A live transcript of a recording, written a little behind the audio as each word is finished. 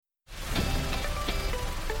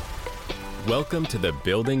Welcome to the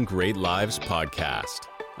Building Great Lives podcast,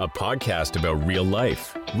 a podcast about real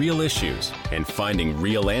life, real issues, and finding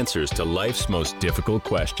real answers to life's most difficult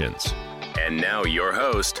questions. And now your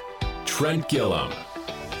host, Trent Gilliam.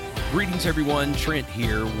 Greetings, everyone. Trent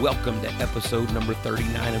here. Welcome to episode number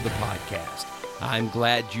 39 of the podcast. I'm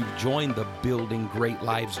glad you've joined the Building Great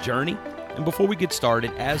Lives journey. And before we get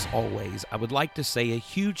started, as always, I would like to say a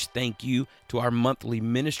huge thank you to our monthly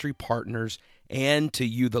ministry partners and to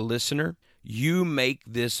you, the listener. You make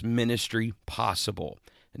this ministry possible.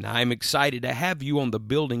 And I'm excited to have you on the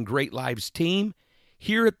Building Great Lives team.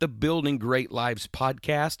 Here at the Building Great Lives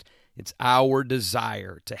podcast, it's our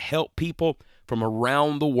desire to help people from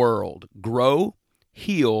around the world grow,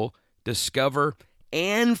 heal, discover,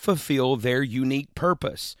 and fulfill their unique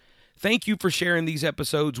purpose. Thank you for sharing these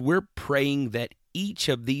episodes. We're praying that each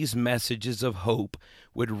of these messages of hope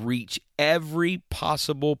would reach every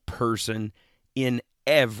possible person in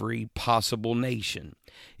every possible nation.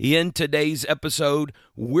 In today's episode,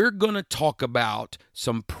 we're going to talk about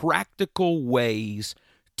some practical ways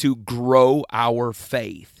to grow our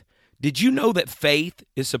faith. Did you know that faith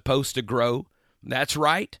is supposed to grow? That's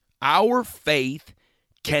right. Our faith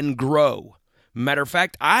can grow. Matter of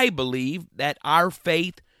fact, I believe that our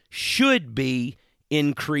faith should be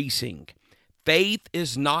increasing. Faith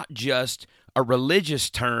is not just a religious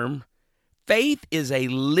term. Faith is a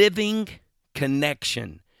living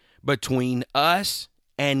connection between us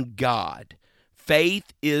and God.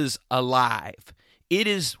 Faith is alive. It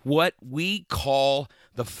is what we call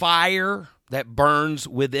the fire that burns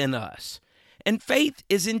within us. And faith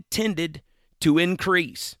is intended to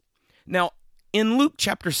increase. Now, in Luke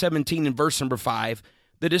chapter 17 and verse number 5,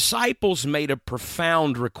 the disciples made a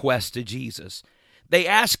profound request to Jesus. They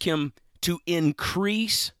asked him to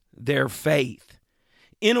increase their faith.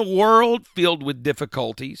 In a world filled with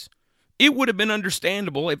difficulties, it would have been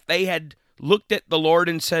understandable if they had looked at the Lord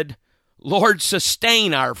and said, Lord,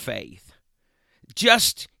 sustain our faith.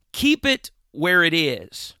 Just keep it where it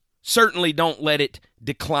is. Certainly don't let it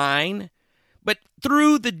decline. But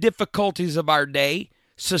through the difficulties of our day,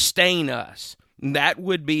 sustain us. That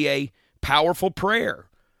would be a powerful prayer.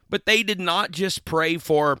 But they did not just pray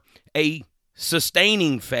for a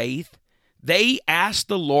sustaining faith. They asked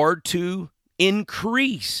the Lord to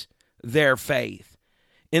increase their faith.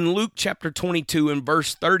 In Luke chapter 22 and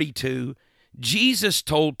verse 32, Jesus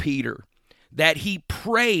told Peter that he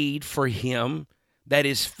prayed for him that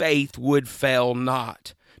his faith would fail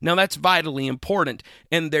not. Now that's vitally important,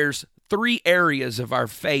 and there's three areas of our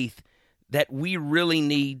faith that we really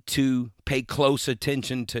need to pay close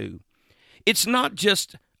attention to. It's not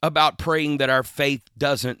just about praying that our faith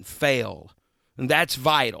doesn't fail. And that's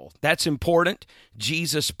vital. That's important.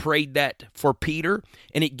 Jesus prayed that for Peter,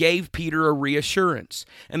 and it gave Peter a reassurance.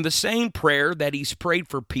 And the same prayer that he's prayed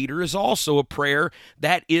for Peter is also a prayer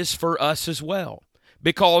that is for us as well.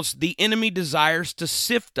 Because the enemy desires to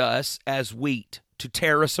sift us as wheat, to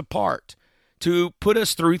tear us apart, to put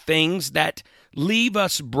us through things that leave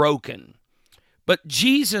us broken. But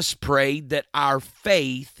Jesus prayed that our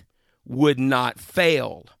faith would not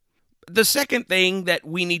fail. The second thing that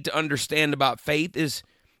we need to understand about faith is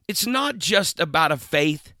it's not just about a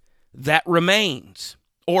faith that remains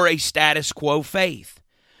or a status quo faith.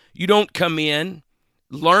 You don't come in,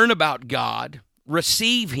 learn about God,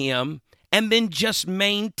 receive Him, and then just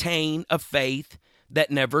maintain a faith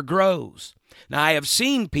that never grows. Now, I have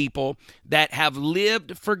seen people that have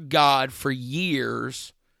lived for God for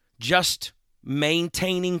years just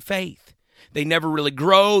maintaining faith. They never really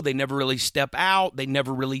grow. They never really step out. They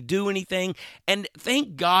never really do anything. And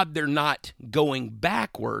thank God they're not going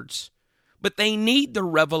backwards, but they need the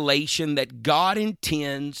revelation that God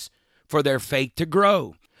intends for their faith to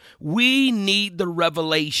grow. We need the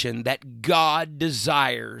revelation that God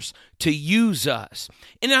desires to use us.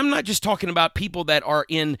 And I'm not just talking about people that are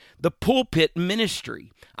in the pulpit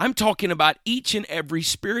ministry. I'm talking about each and every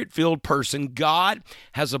spirit-filled person. God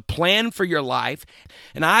has a plan for your life,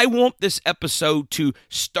 and I want this episode to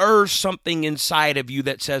stir something inside of you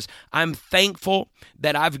that says, I'm thankful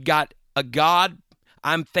that I've got a God.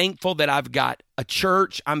 I'm thankful that I've got a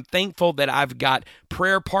church. I'm thankful that I've got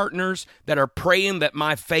prayer partners that are praying that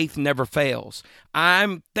my faith never fails.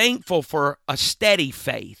 I'm thankful for a steady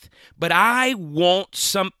faith, but I want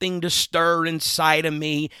something to stir inside of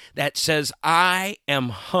me that says I am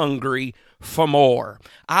hungry for more.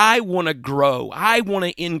 I want to grow. I want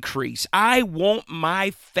to increase. I want my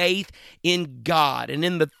faith in God and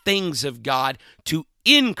in the things of God to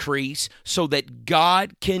increase so that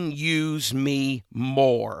God can use me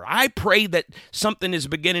more. I pray that something is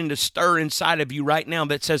beginning to stir inside of you right now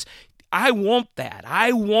that says, I want that.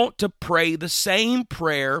 I want to pray the same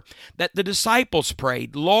prayer that the disciples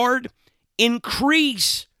prayed. Lord,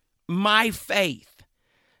 increase my faith.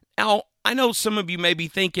 Now, I know some of you may be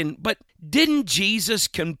thinking, but didn't Jesus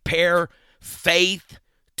compare faith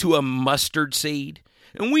to a mustard seed?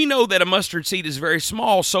 And we know that a mustard seed is very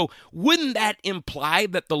small, so wouldn't that imply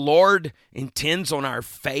that the Lord intends on our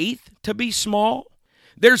faith to be small?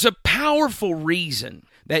 There's a powerful reason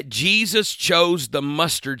that Jesus chose the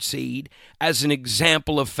mustard seed as an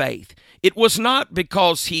example of faith. It was not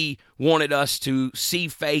because he wanted us to see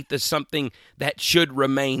faith as something that should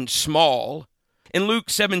remain small. In Luke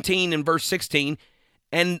 17 and verse 16,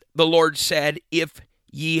 and the Lord said, if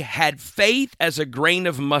ye had faith as a grain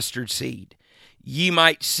of mustard seed, ye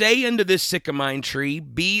might say unto this sycamore tree,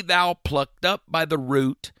 be thou plucked up by the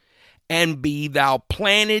root, and be thou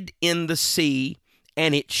planted in the sea,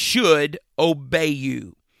 and it should obey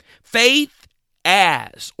you. Faith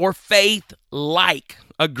as, or faith like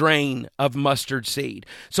a grain of mustard seed.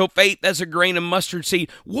 So faith as a grain of mustard seed,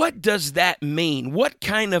 what does that mean? What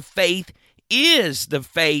kind of faith is the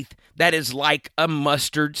faith that is like a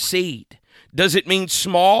mustard seed? Does it mean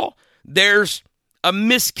small? There's a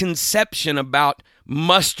misconception about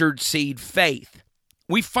mustard seed faith.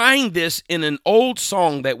 We find this in an old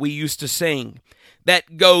song that we used to sing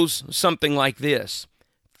that goes something like this.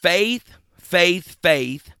 Faith, faith,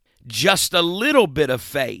 faith, just a little bit of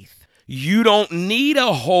faith. You don't need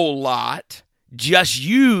a whole lot, just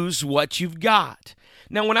use what you've got.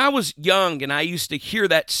 Now, when I was young and I used to hear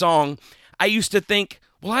that song, I used to think,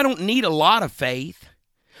 well, I don't need a lot of faith.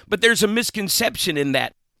 But there's a misconception in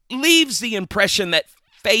that. Leaves the impression that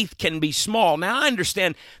faith can be small. Now, I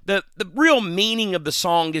understand the real meaning of the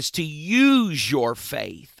song is to use your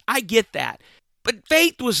faith. I get that. But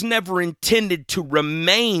faith was never intended to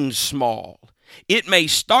remain small. It may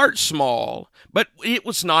start small, but it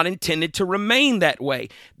was not intended to remain that way.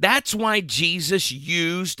 That's why Jesus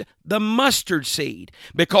used the mustard seed,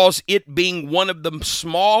 because it being one of the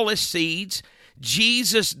smallest seeds,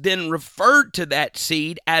 Jesus then referred to that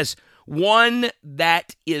seed as one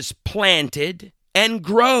that is planted and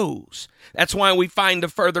grows. That's why we find a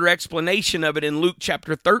further explanation of it in Luke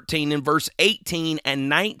chapter 13 in verse 18 and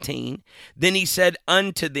 19. Then he said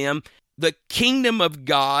unto them, the kingdom of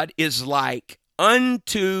God is like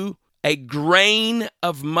unto a grain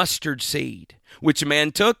of mustard seed, which a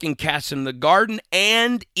man took and cast in the garden,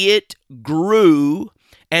 and it grew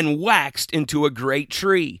and waxed into a great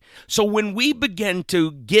tree. So when we begin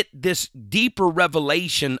to get this deeper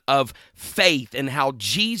revelation of faith and how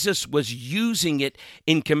Jesus was using it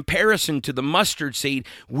in comparison to the mustard seed,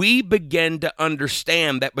 we begin to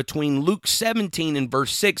understand that between Luke 17 and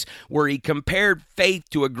verse 6, where he compared faith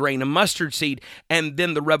to a grain of mustard seed, and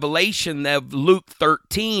then the revelation of Luke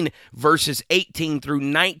 13, verses 18 through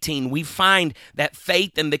 19, we find that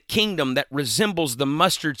faith in the kingdom that resembles the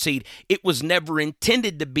mustard seed, it was never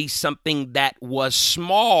intended to be something that was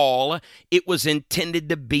small. It was intended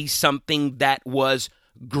to be something that was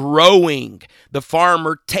growing. The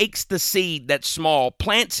farmer takes the seed that's small,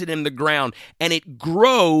 plants it in the ground, and it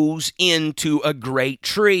grows into a great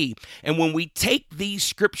tree. And when we take these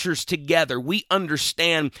scriptures together, we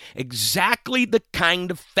understand exactly the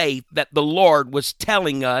kind of faith that the Lord was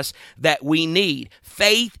telling us that we need.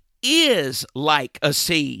 Faith is like a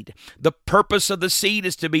seed. The purpose of the seed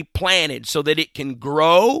is to be planted so that it can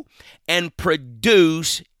grow and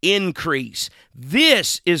produce increase.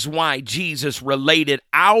 This is why Jesus related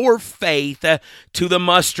our faith to the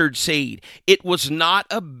mustard seed. It was not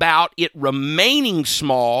about it remaining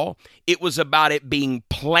small. It was about it being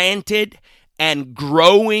planted and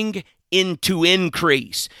growing into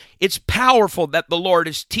increase. It's powerful that the Lord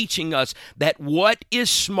is teaching us that what is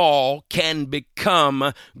small can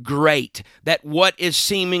become great, that what is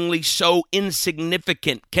seemingly so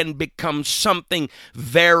insignificant can become something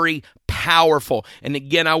very powerful. And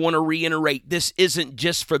again, I want to reiterate, this isn't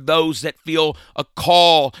just for those that feel a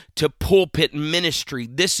call to pulpit ministry.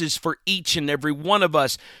 This is for each and every one of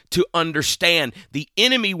us to understand. The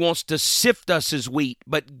enemy wants to sift us as wheat,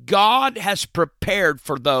 but God has prepared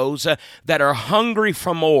for those that are hungry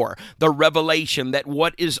for more, the revelation that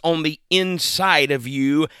what is on the inside of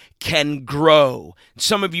you can grow.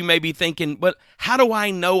 Some of you may be thinking, but how do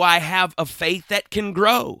I know I have a faith that can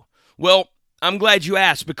grow? Well, I'm glad you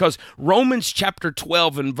asked, because Romans chapter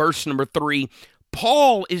 12 and verse number 3,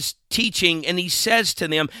 Paul is teaching, and he says to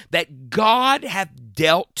them that God hath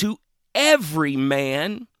dealt to every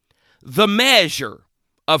man the measure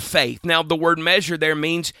of faith. Now, the word measure there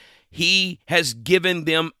means he has given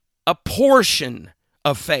them a portion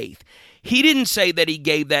of faith. He didn't say that he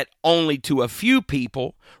gave that only to a few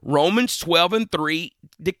people. Romans 12:3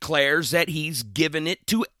 declares that he's given it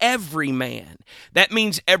to every man. That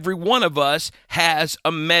means every one of us has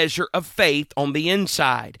a measure of faith on the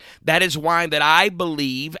inside. That is why that I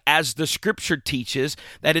believe, as the scripture teaches,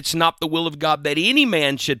 that it's not the will of God that any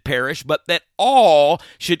man should perish, but that all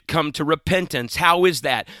should come to repentance. How is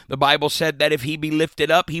that? The Bible said that if he be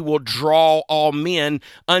lifted up, he will draw all men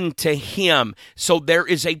unto him. So there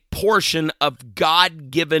is a portion of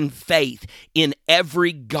God-given faith in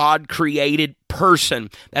every God-created person.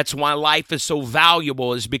 That's why life is so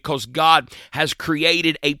valuable, is because God has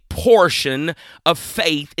created a portion of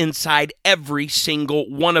faith inside every single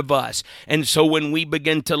one of us. And so when we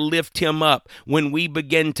begin to lift him up, when we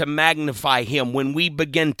begin to magnify him, when we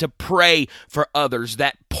begin to pray for others,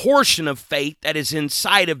 that portion of faith that is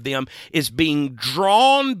inside of them is being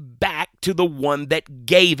drawn back to the one that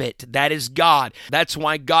gave it. That is God. That's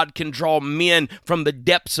why God can draw men from the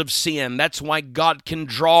depths of sin. That's why God can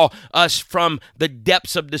draw us from the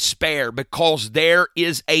depths of despair, because there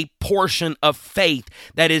is a portion of faith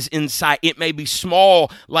that is inside. It may be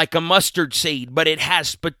small like a mustard seed, but it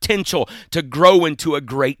has potential to grow into a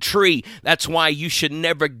great tree. That's why you should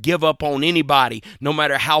never give up on anybody, no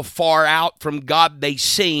matter how far out from God they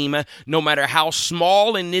seem, no matter how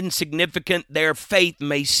small and insignificant their faith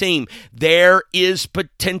may seem. There is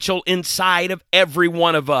potential inside of every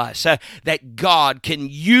one of us that God can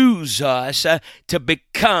use us to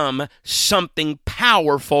become something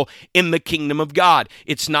powerful in the kingdom of God.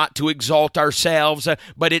 It's not to exalt ourselves,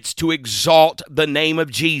 but it's to exalt the name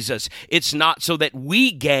of Jesus. It's not so that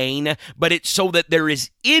we gain, but it's so that there is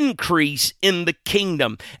increase in the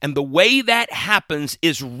kingdom. And the way that happens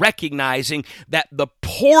is recognizing that the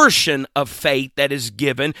portion of faith that is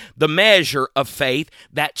given, the measure of faith,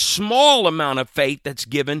 that small amount of faith that's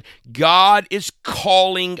given, God is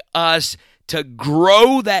calling us to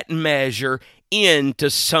grow that measure into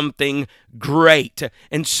something great.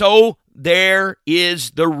 And so there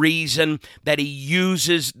is the reason that he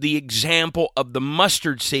uses the example of the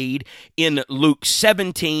mustard seed in Luke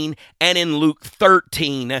 17 and in Luke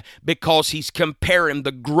 13, because he's comparing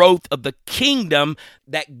the growth of the kingdom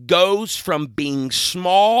that goes from being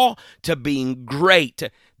small to being great.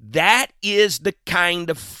 That is the kind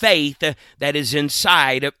of faith that is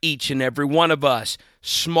inside of each and every one of us.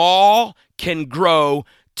 Small can grow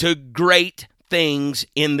to great things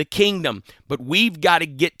in the kingdom. But we've got to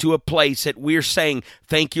get to a place that we're saying,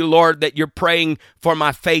 thank you, Lord, that you're praying for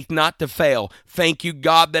my faith not to fail. Thank you,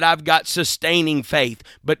 God, that I've got sustaining faith.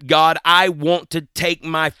 But God, I want to take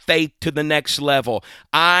my faith to the next level.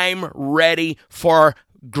 I'm ready for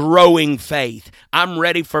growing faith. I'm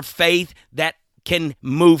ready for faith that can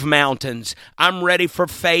move mountains. I'm ready for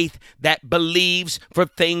faith that believes for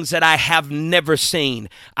things that I have never seen.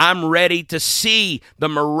 I'm ready to see the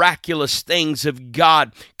miraculous things of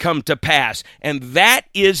God come to pass. And that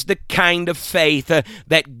is the kind of faith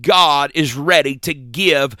that God is ready to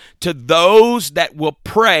give to those that will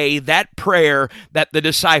pray that prayer that the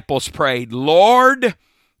disciples prayed. Lord,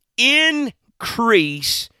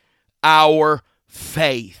 increase our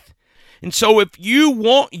faith. And so if you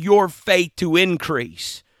want your faith to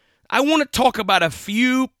increase, I want to talk about a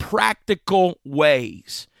few practical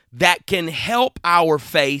ways that can help our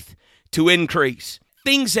faith to increase.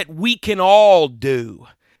 Things that we can all do.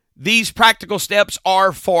 These practical steps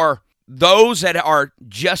are for those that are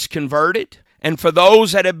just converted and for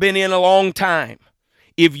those that have been in a long time.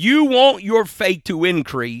 If you want your faith to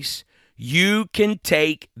increase, you can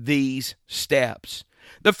take these steps.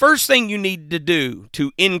 The first thing you need to do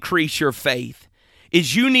to increase your faith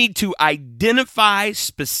is you need to identify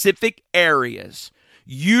specific areas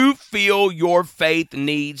you feel your faith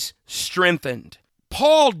needs strengthened.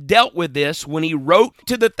 Paul dealt with this when he wrote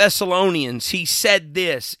to the Thessalonians. He said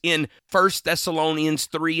this in 1 Thessalonians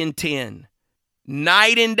 3:10.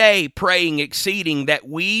 Night and day praying exceeding that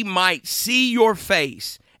we might see your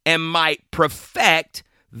face and might perfect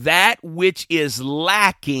that which is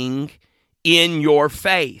lacking in your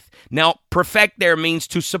faith. Now, perfect there means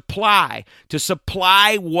to supply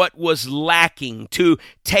what was lacking, to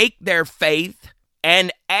take their faith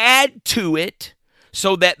and add to it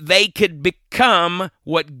so that they could become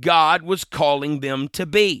what God was calling them to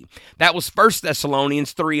be. That was 1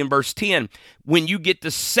 Thessalonians 3 and verse 10. When you get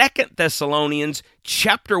to 2 Thessalonians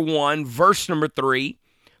chapter 1, verse number 3,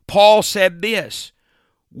 Paul said this,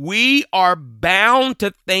 "We are bound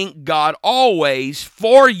to thank God always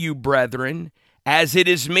for you, brethren, as it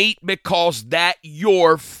is meet, because that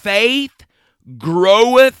your faith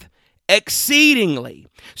groweth exceedingly."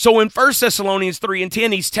 So in 1 Thessalonians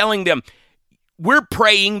 3:10, he's telling them, we're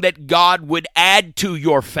praying that God would add to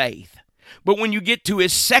your faith. But when you get to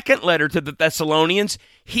his second letter to the Thessalonians,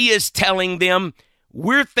 he is telling them,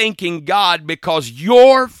 we're thanking God because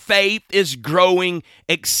your faith is growing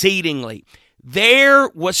exceedingly. There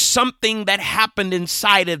was something that happened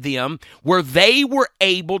inside of them where they were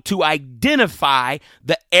able to identify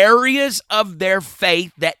the areas of their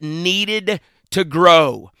faith that needed to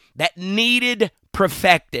grow, that needed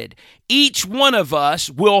perfected. Each one of us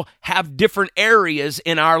will have different areas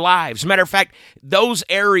in our lives. Matter of fact, those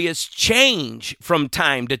areas change from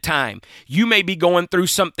time to time. You may be going through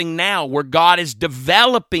something now where God is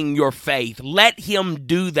developing your faith. Let Him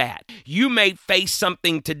do that. You may face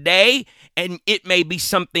something today, and it may be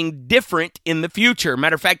something different in the future.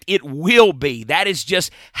 Matter of fact, it will be. That is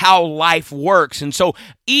just how life works. And so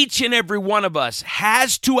each and every one of us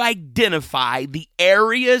has to identify the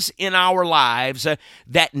areas in our lives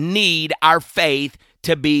that need our faith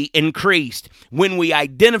to be increased. When we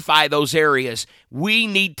identify those areas, we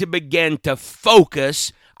need to begin to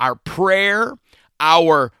focus our prayer,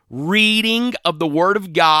 our reading of the Word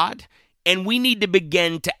of God, and we need to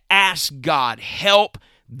begin to ask God, help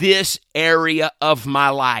this area of my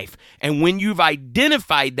life. And when you've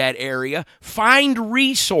identified that area, find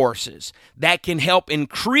resources that can help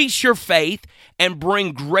increase your faith and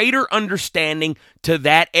bring greater understanding to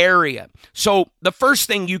that area. So the first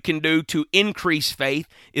thing you can do to increase faith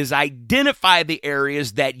is identify the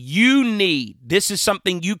areas that you need. This is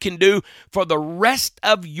something you can do for the rest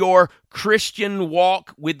of your Christian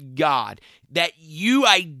walk with God, that you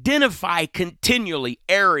identify continually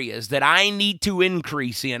areas that I need to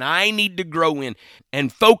increase in, I need to grow in,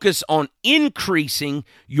 and focus on increasing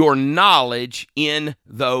your knowledge in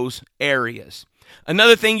those areas.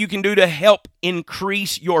 Another thing you can do to help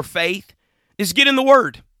increase your faith is get in the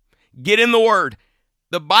Word. Get in the Word.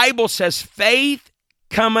 The Bible says faith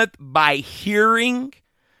cometh by hearing,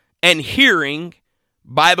 and hearing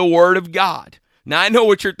by the Word of God. Now, I know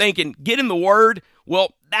what you're thinking. Get in the Word.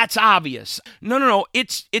 Well, that's obvious. No.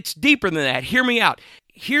 It's deeper than that. Hear me out.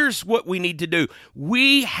 Here's what we need to do.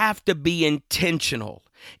 We have to be intentional.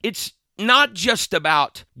 It's not just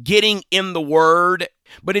about getting in the Word,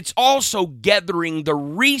 but it's also gathering the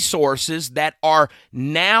resources that are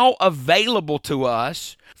now available to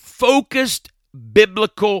us, focused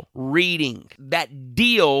biblical reading that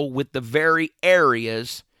deal with the very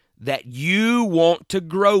areas that you want to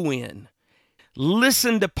grow in.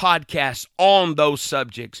 Listen to podcasts on those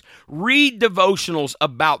subjects. Read devotionals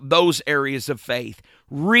about those areas of faith.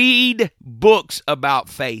 Read books about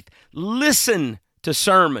faith. Listen to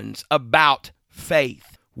sermons about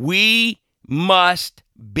faith. We must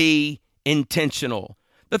be intentional.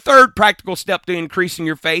 The third practical step to increasing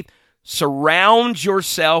your faith, surround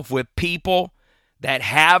yourself with people that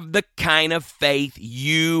have the kind of faith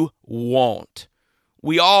you want.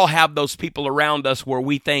 We all have those people around us where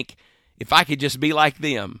we think, if I could just be like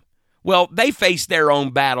them. Well, they face their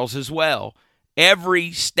own battles as well.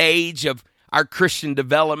 Every stage of our Christian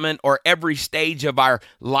development or every stage of our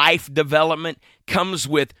life development comes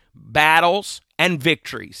with battles and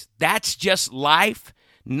victories. That's just life,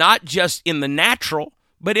 not just in the natural,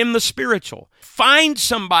 but in the spiritual. Find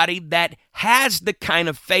somebody that has the kind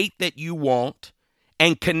of faith that you want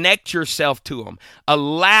and connect yourself to them.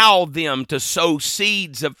 Allow them to sow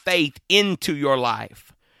seeds of faith into your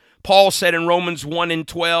life. Paul said in Romans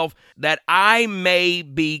 1:12 that I may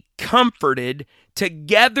be comforted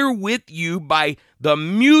together with you by the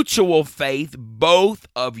mutual faith both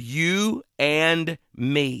of you and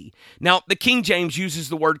me. Now, the King James uses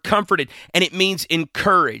the word comforted, and it means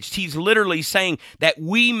encouraged. He's literally saying that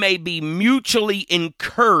we may be mutually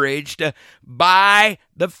encouraged by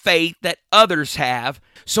the faith that others have.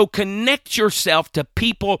 So connect yourself to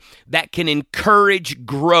people that can encourage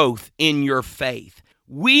growth in your faith.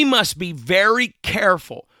 We must be very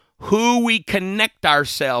careful who we connect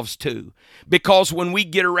ourselves to, because when we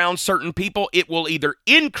get around certain people, it will either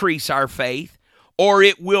increase our faith or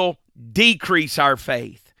it will decrease our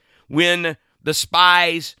faith. When the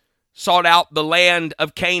spies sought out the land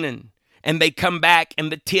of Canaan and they come back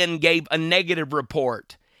and the 10 gave a negative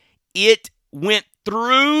report, it went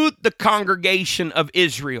through the congregation of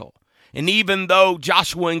Israel. And even though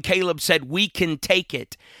Joshua and Caleb said, we can take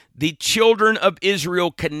it, the children of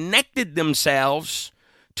Israel connected themselves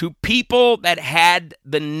to people that had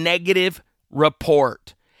the negative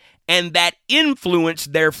report, and that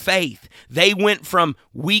influenced their faith. They went from,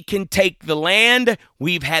 we can take the land,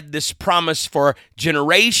 we've had this promise for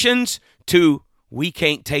generations, to, we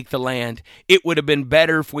can't take the land. It would have been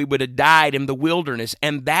better if we would have died in the wilderness.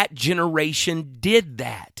 And that generation did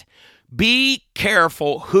that. Be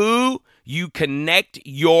careful who you connect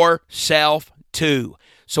yourself to.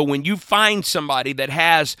 So when you find somebody that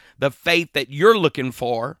has the faith that you're looking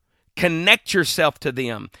for, connect yourself to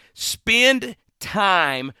them. Spend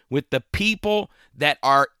time with the people that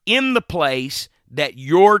are in the place that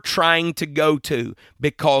you're trying to go to,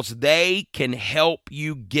 because they can help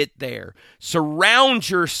you get there. Surround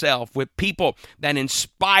yourself with people that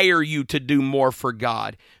inspire you to do more for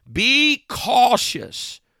God. Be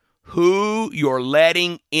cautious who you're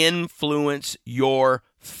letting influence your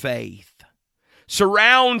faith.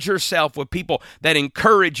 Surround yourself with people that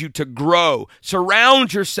encourage you to grow.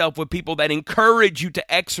 Surround yourself with people that encourage you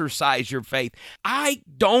to exercise your faith. I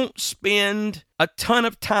don't spend a ton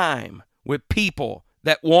of time with people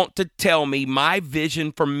that want to tell me my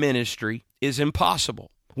vision for ministry is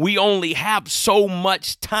impossible. We only have so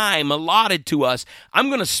much time allotted to us. I'm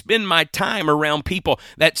going to spend my time around people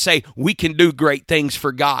that say, we can do great things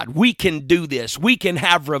for God. We can do this. We can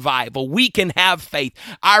have revival. We can have faith.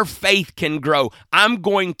 Our faith can grow. I'm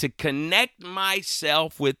going to connect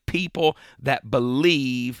myself with people that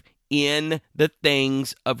believe in the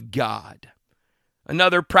things of God.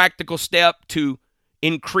 Another practical step to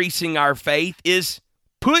increasing our faith is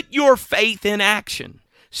put your faith in action.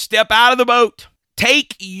 Step out of the boat.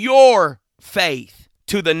 Take your faith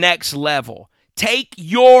to the next level. Take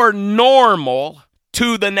your normal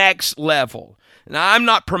to the next level. Now, I'm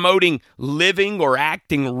not promoting living or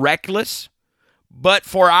acting reckless, but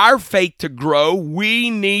for our faith to grow,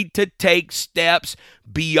 we need to take steps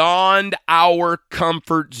beyond our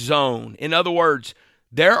comfort zone. In other words,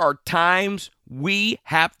 there are times we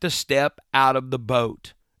have to step out of the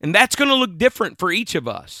boat. And that's going to look different for each of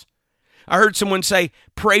us. I heard someone say,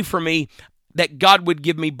 pray for me that God would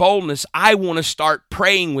give me boldness. I want to start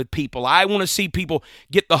praying with people. I want to see people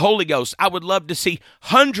get the Holy Ghost. I would love to see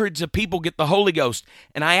hundreds of people get the Holy Ghost.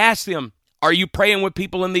 And I asked them, are you praying with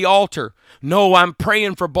people in the altar? No, I'm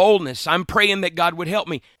praying for boldness. I'm praying that God would help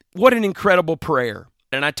me. What an incredible prayer.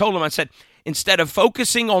 And I told them, I said, instead of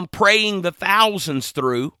focusing on praying the thousands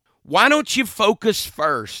through, why don't you focus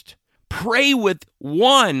first? Pray with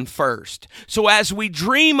one first. So as we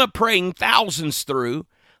dream of praying thousands through,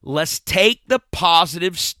 let's take the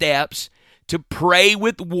positive steps to pray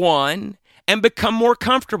with one and become more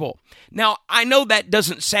comfortable. Now, I know that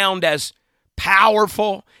doesn't sound as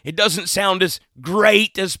powerful. It doesn't sound as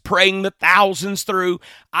great as praying the thousands through.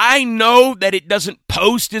 I know that it doesn't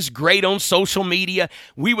post as great on social media.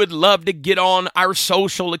 We would love to get on our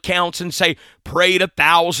social accounts and say, prayed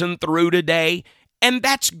 1,000 through today. And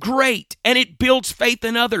that's great, and it builds faith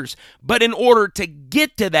in others. But in order to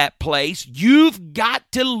get to that place, you've got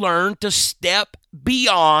to learn to step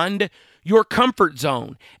beyond your comfort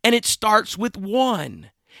zone. And it starts with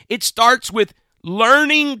one. It starts with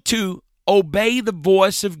learning to obey the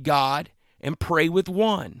voice of God and pray with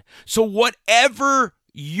one. So whatever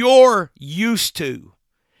you're used to,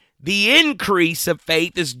 the increase of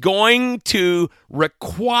faith is going to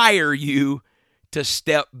require you to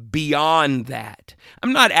step beyond that.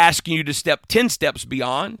 I'm not asking you to step 10 steps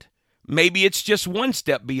beyond. Maybe it's just one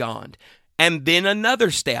step beyond, and then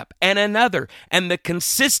another step, and another. And the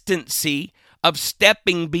consistency of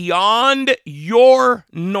stepping beyond your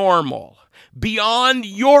normal, beyond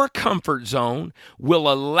your comfort zone,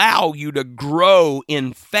 will allow you to grow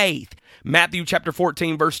in faith. Matthew chapter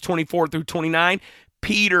 14, verse 24 through 29,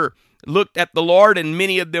 Peter looked at the Lord, and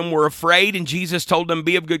many of them were afraid, and Jesus told them,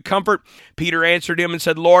 be of good comfort. Peter answered him and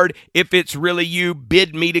said, Lord, if it's really you,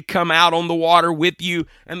 bid me to come out on the water with you.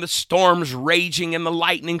 And the storm's raging, and the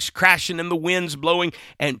lightning's crashing, and the wind's blowing.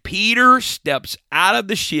 And Peter steps out of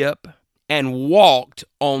the ship and walked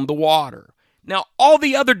on the water. Now, all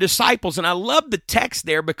the other disciples, and I love the text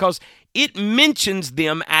there because it mentions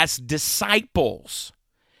them as disciples.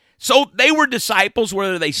 So they were disciples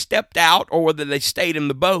whether they stepped out or whether they stayed in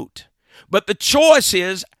the boat. But the choice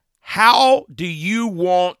is, how do you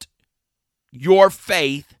want your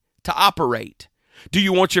faith to operate? Do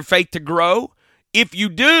you want your faith to grow? If you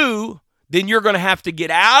do, then you're going to have to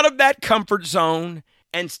get out of that comfort zone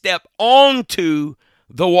and step onto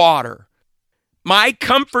the water. My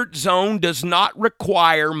comfort zone does not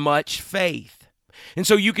require much faith. And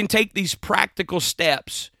so you can take these practical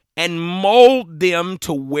steps and mold them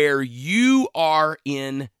to where you are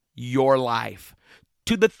in your life,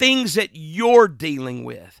 to the things that you're dealing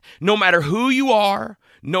with. No matter who you are,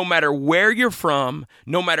 no matter where you're from,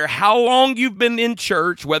 no matter how long you've been in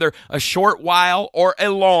church, whether a short while or a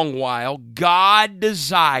long while, God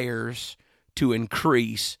desires to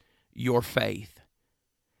increase your faith.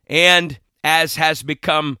 And as has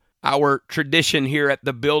become our tradition here at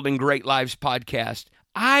the Building Great Lives podcast,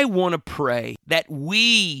 I want to pray that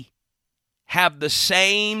we have the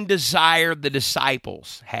same desire the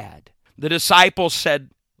disciples had. The disciples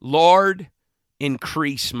said, Lord,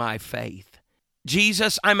 increase my faith.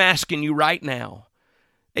 Jesus, I'm asking you right now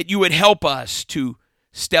that you would help us to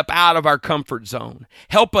step out of our comfort zone.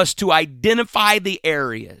 Help us to identify the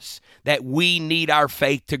areas that we need our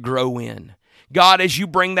faith to grow in. God, as you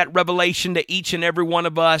bring that revelation to each and every one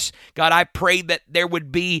of us, God, I pray that there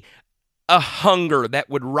would be a hunger that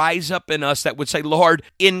would rise up in us that would say, Lord,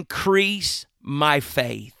 increase my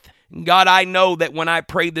faith. God, I know that when I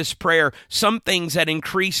pray this prayer, some things that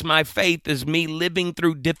increase my faith is me living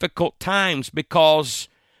through difficult times, because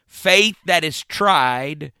faith that is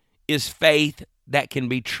tried is faith that can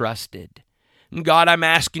be trusted. And God, I'm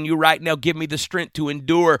asking you right now, give me the strength to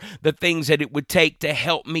endure the things that it would take to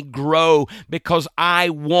help me grow, because I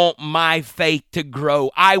want my faith to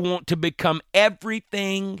grow. I want to become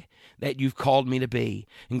everything that you've called me to be.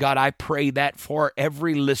 And God, I pray that for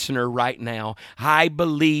every listener right now. I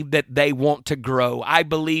believe that they want to grow. I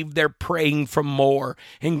believe they're praying for more.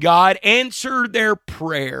 And God, answer their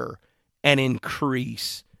prayer and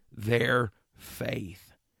increase their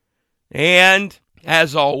faith. And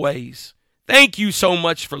as always, thank you so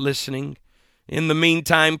much for listening. In the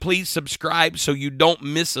meantime, please subscribe so you don't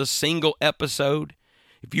miss a single episode.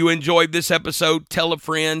 If you enjoyed this episode, tell a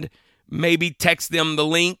friend. Maybe text them the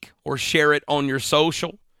link or share it on your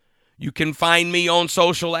social. You can find me on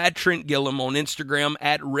social at Trent Gillum, on Instagram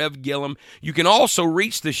at Rev Gillum. You can also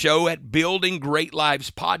reach the show at Building Great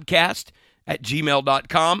Lives Podcast at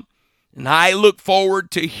gmail.com. And I look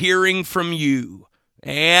forward to hearing from you.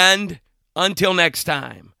 And until next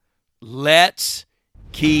time, let's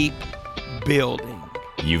keep building.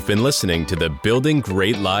 You've been listening to the Building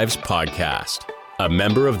Great Lives Podcast, a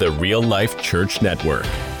member of the Real Life Church Network.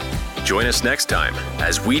 Join us next time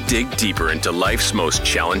as we dig deeper into life's most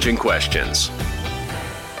challenging questions.